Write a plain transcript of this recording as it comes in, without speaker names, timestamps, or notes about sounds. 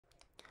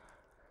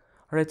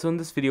Alright, so in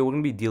this video we're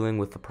going to be dealing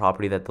with the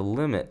property that the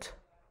limit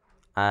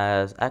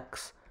as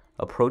x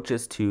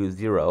approaches to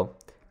 0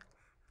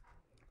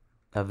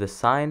 of the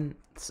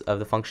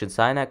function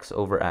sine x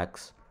over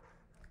x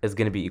is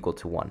going to be equal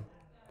to 1.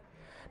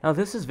 Now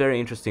this is very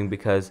interesting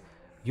because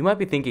you might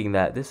be thinking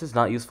that this is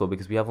not useful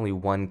because we have only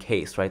one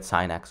case, right?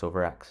 Sine x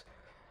over x.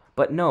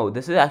 But no,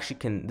 this actually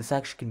can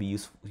be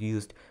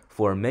used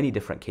for many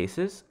different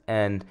cases,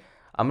 and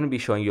I'm going to be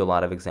showing you a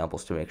lot of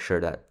examples to make sure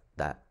that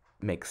that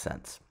makes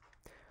sense.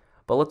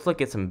 But let's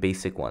look at some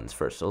basic ones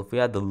first. So if we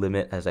had the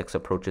limit as x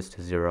approaches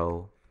to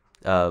 0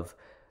 of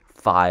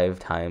 5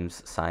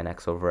 times sine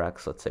x over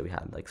x, let's say we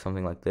had like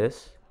something like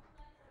this.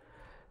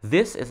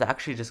 This is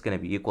actually just going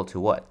to be equal to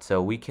what?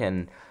 So we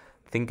can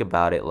think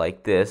about it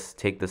like this.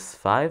 Take this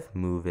 5,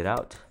 move it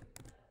out.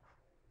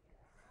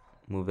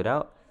 Move it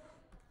out.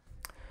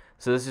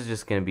 So this is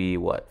just going to be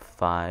what?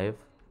 5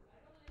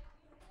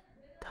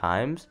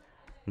 times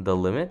the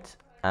limit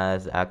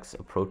as x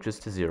approaches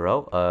to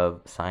 0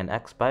 of sine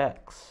x by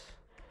x.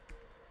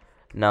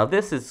 Now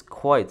this is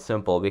quite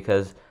simple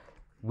because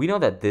we know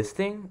that this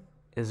thing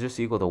is just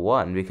equal to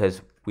 1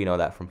 because we know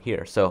that from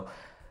here. So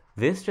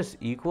this just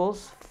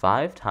equals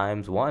 5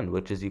 times 1,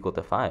 which is equal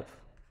to 5.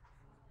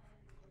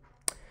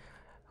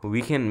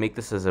 We can make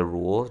this as a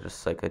rule,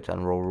 just like a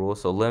general rule.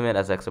 So limit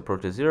as x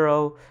approaches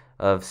 0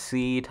 of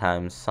c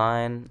times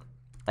sine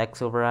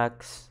x over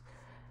x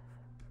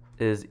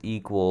is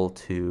equal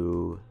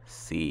to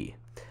c.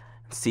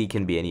 C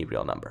can be any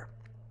real number.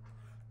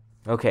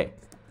 Okay.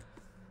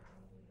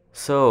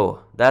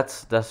 So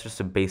that's just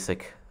a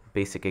basic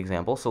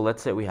example. So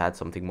let's say we had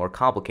something more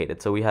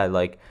complicated. So we had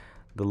like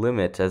the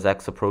limit as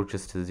x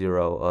approaches to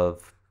 0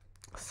 of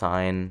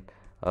sine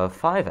of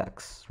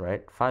 5x,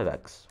 right?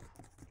 5x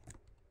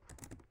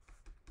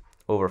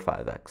over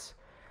 5x.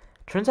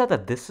 Turns out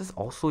that this is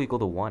also equal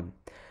to 1.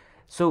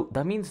 So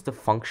that means the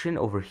function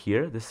over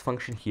here, this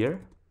function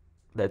here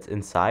that's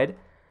inside,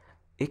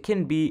 it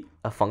can be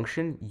a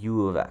function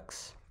u of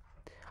x.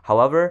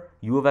 However,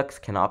 u of x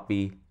cannot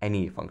be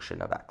any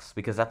function of x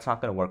because that's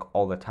not going to work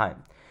all the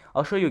time.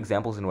 I'll show you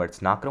examples in where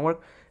it's not going to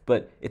work,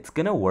 but it's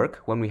going to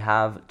work when we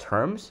have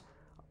terms,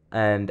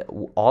 and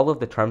all of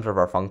the terms of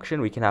our function,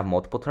 we can have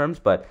multiple terms,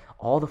 but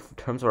all the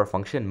terms of our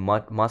function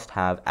must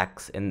have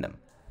x in them.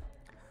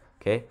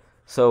 Okay,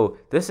 so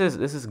this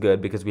is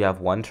good because we have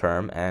one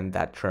term and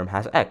that term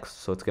has x,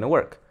 so it's going to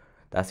work.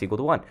 That's equal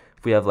to 1.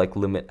 If we have like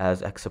limit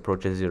as x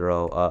approaches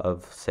 0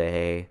 of,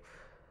 say,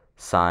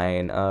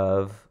 sine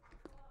of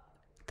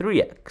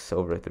 3x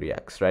over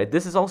 3x, right?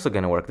 This is also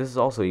going to work. This is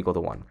also equal to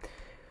 1.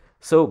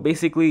 So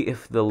basically,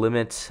 if the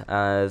limit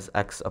as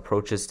x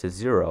approaches to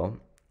 0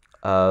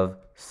 of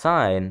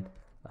sine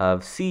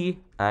of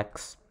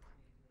cx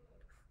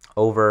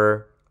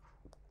over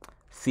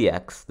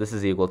cx, this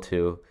is equal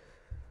to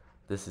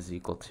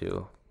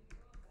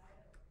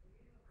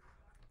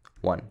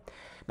 1.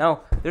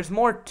 Now, there's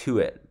more to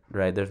it,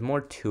 right? There's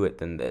more to it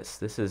than this.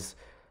 There's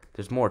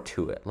more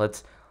to it.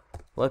 Let's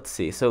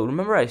see. So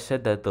remember I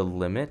said that the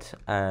limit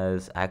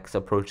as x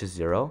approaches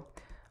 0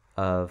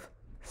 of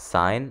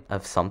sine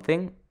of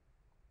something,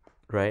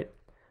 right,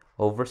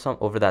 over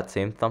that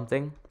same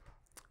something,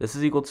 this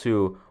is equal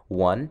to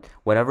 1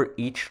 whenever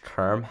each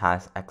term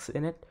has x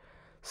in it.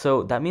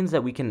 So that means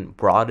that we can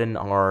broaden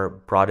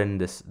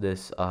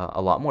this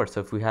a lot more. So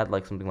if we had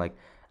like something like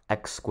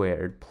x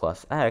squared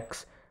plus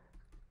x,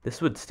 this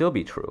would still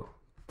be true.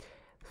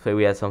 So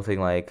we had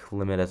something like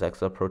limit as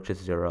x approaches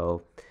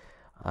 0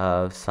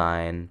 of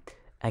sine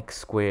x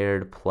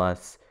squared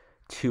plus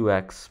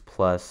 2x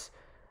plus,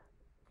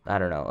 I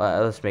don't know,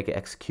 let's make it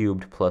x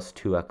cubed plus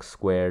 2x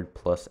squared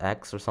plus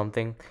x or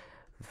something.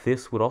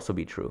 This would also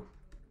be true.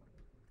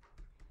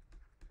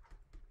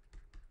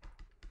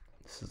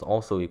 This is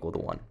also equal to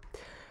 1.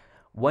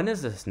 When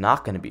is this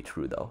not going to be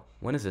true, though?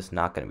 When is this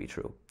not going to be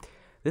true?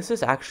 This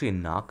is actually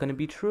not going to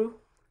be true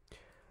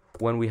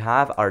when we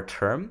have our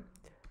term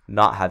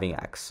not having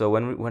x. So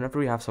whenever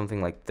we have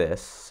something like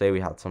this, say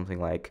we have something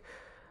like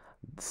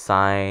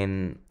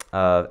sine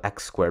of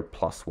x squared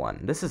plus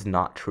 1. This is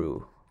not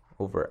true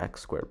over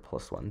x squared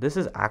plus 1. This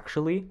is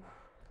actually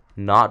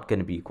not going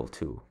to be equal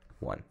to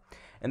 1.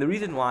 And the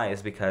reason why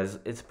is because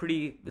it's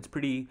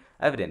pretty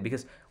evident,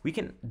 because we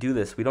can do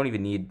this. We don't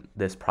even need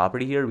this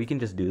property here. We can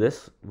just do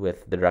this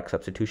with the direct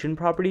substitution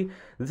property.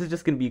 This is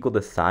just going to be equal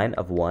to sine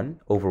of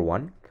 1 over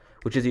 1,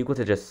 which is equal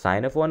to just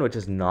sine of 1, which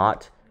is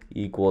not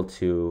equal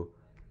to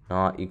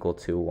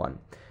 1.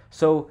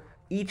 So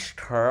each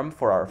term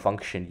for our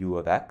function u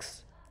of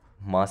x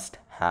must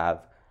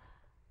have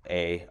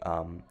a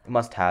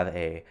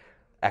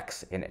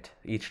x in it.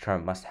 Each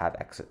term must have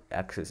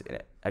x's in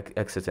it.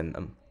 X's in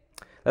them.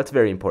 That's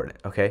very important,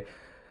 okay?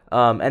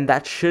 And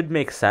that should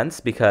make sense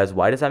because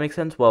why does that make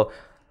sense? Well,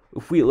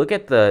 if we look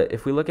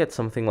at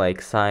something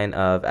like sine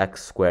of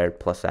x squared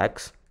plus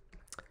x,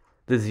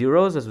 the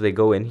zeros as they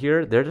go in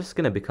here, they're just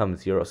going to become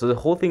 0. So the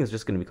whole thing is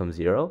just going to become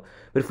 0.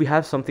 But if we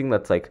have something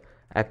that's like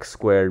x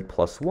squared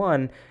plus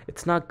 1,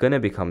 it's not going to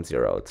become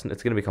 0. It's going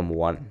to become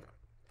 1.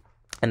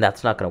 And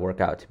that's not going to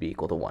work out to be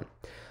equal to 1.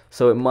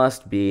 So it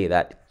must be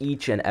that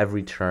each and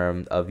every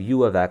term of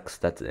u of x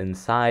that's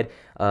inside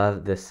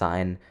of the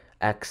sine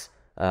x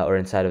or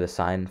inside of the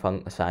sine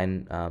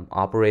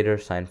operator,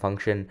 sine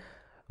function,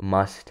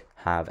 must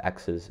have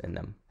x's in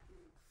them.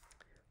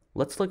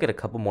 Let's look at a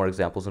couple more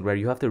examples where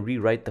you have to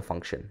rewrite the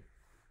function.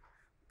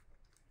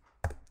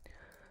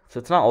 So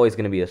it's not always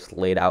going to be just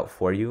laid out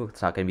for you.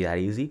 It's not going to be that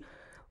easy.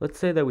 Let's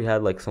say that we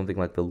had like something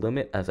like the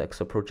limit as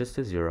x approaches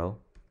to 0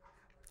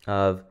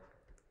 of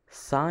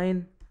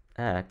sine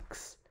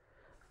x.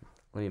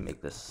 Let me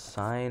make this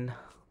sine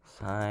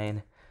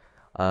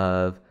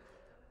of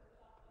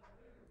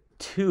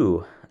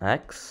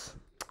 2x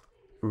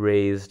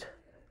raised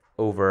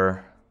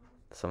over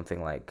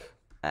something like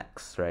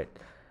x, right?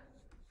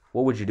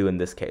 What would you do in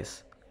this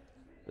case?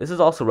 This is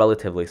also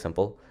relatively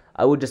simple.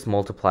 I would just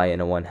multiply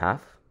in a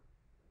 1/2.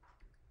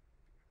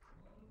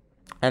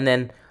 And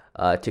then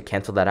to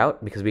cancel that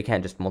out, because we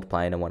can't just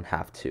multiply in a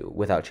 1/2 too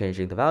without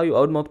changing the value,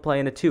 I would multiply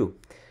in a 2.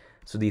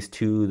 So these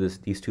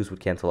 2's would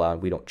cancel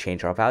out. We don't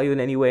change our value in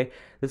any way.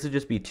 This would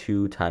just be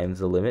 2 times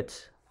the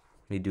limit.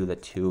 Let me do the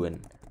 2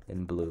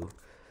 in blue.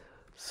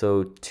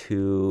 So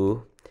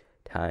 2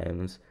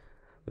 times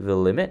the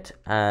limit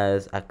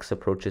as x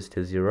approaches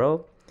to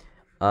 0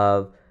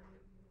 of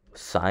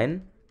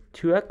sine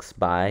 2x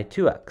by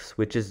 2x,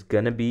 which is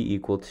going to be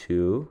equal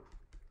to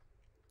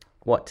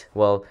what?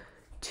 Well,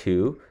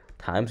 2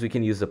 times, we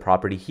can use the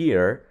property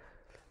here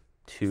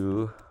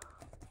to,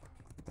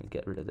 let me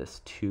get rid of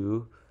this,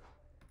 2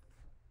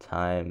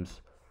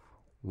 times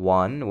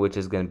 1, which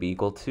is going to be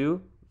equal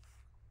to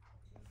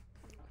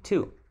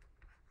 2.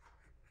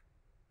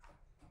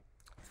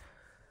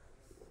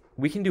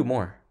 We can do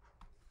more.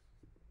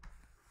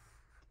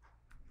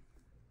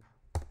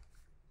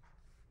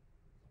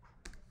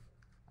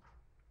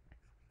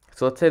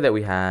 So let's say that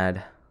we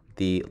had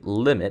the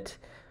limit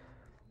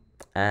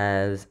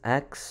as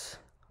x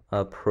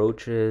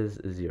approaches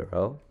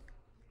 0.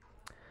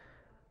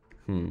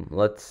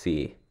 Let's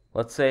see.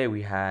 Let's say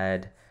we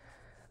had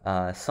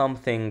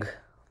something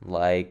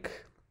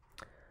like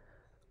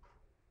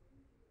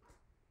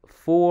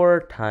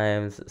 4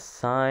 times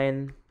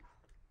sine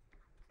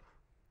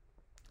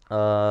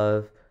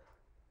of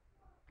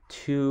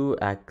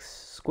 2x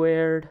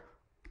squared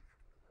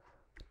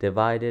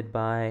divided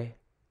by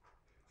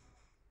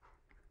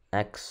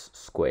x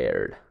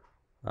squared.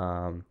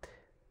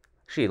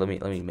 Actually, let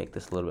me make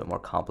this a little bit more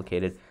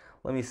complicated.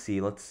 Let me see.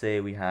 Let's say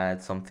we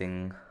had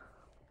something.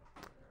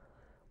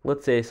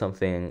 Let's say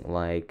something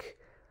like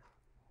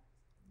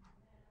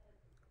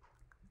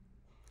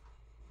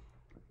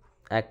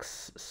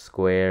x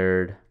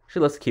squared.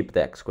 Actually, let's keep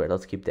the x squared.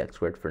 Let's keep the x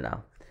squared for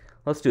now.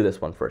 Let's do this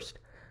one first.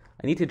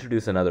 I need to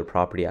introduce another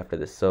property after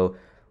this. So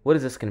what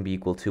is this going to be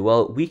equal to?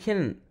 Well, we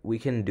can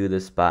do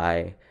this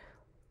by,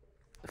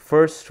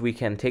 first we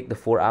can take the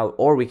 4 out,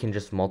 or we can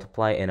just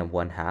multiply in a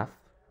 1/2.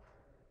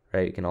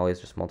 Right? You can always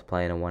just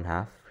multiply in a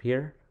 1/2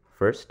 here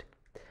first,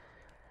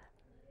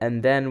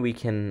 and then we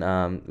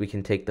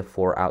can take the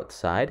 4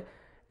 outside,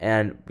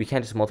 and we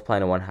can't just multiply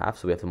in a 1/2,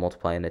 so we have to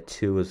multiply in a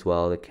 2 as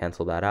well to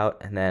cancel that out,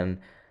 and then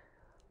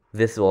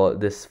this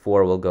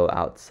 4 will go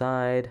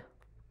outside,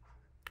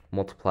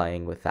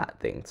 multiplying with that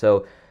thing.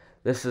 So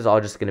this is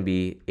all just going to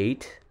be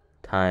 8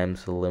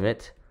 times the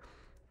limit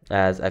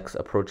as x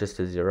approaches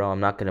to 0. I'm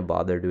not going to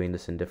bother doing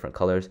this in different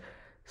colors.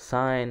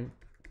 Sine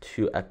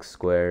 2x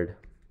squared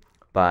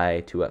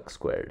by 2x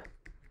squared.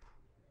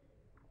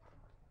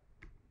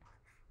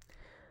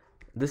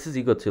 This is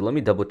equal to, let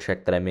me double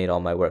check that I made all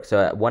my work. So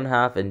at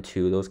 1/2 and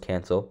 2, those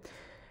cancel.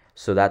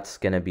 So that's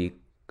going to be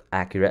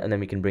accurate. And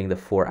then we can bring the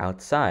 4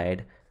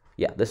 outside.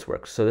 Yeah, this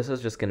works. So this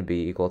is just going to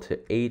be equal to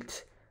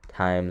 8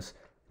 times,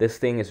 this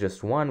thing is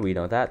just 1. We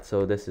know that.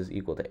 So this is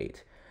equal to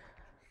 8.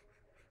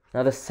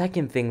 Now the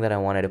second thing that I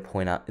wanted to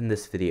point out in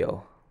this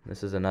video,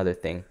 this is another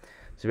thing,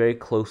 it's very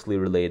closely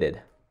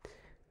related,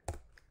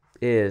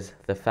 is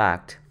the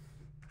fact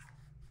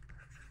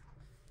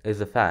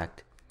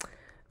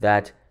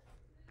that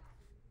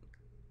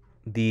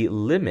the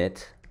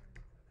limit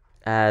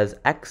as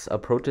x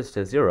approaches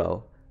to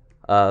 0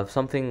 of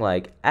something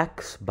like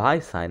x by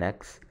sine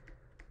x,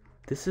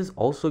 this is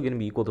also going to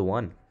be equal to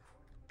 1.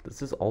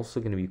 This is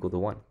also going to be equal to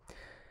 1.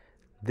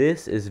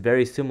 This is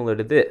very similar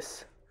to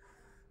this.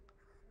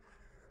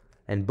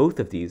 And both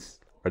of these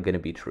are going to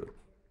be true.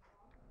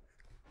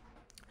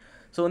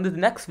 So in the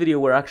next video,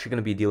 we're actually going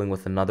to be dealing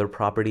with another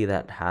property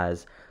that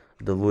has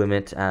the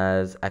limit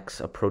as x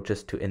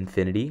approaches to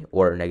infinity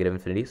or negative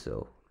infinity,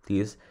 so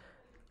these,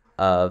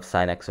 of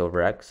sine x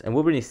over x. And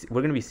we're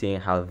going to be seeing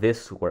how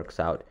this works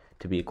out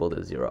to be equal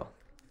to 0.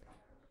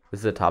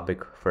 This is a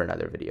topic for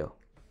another video.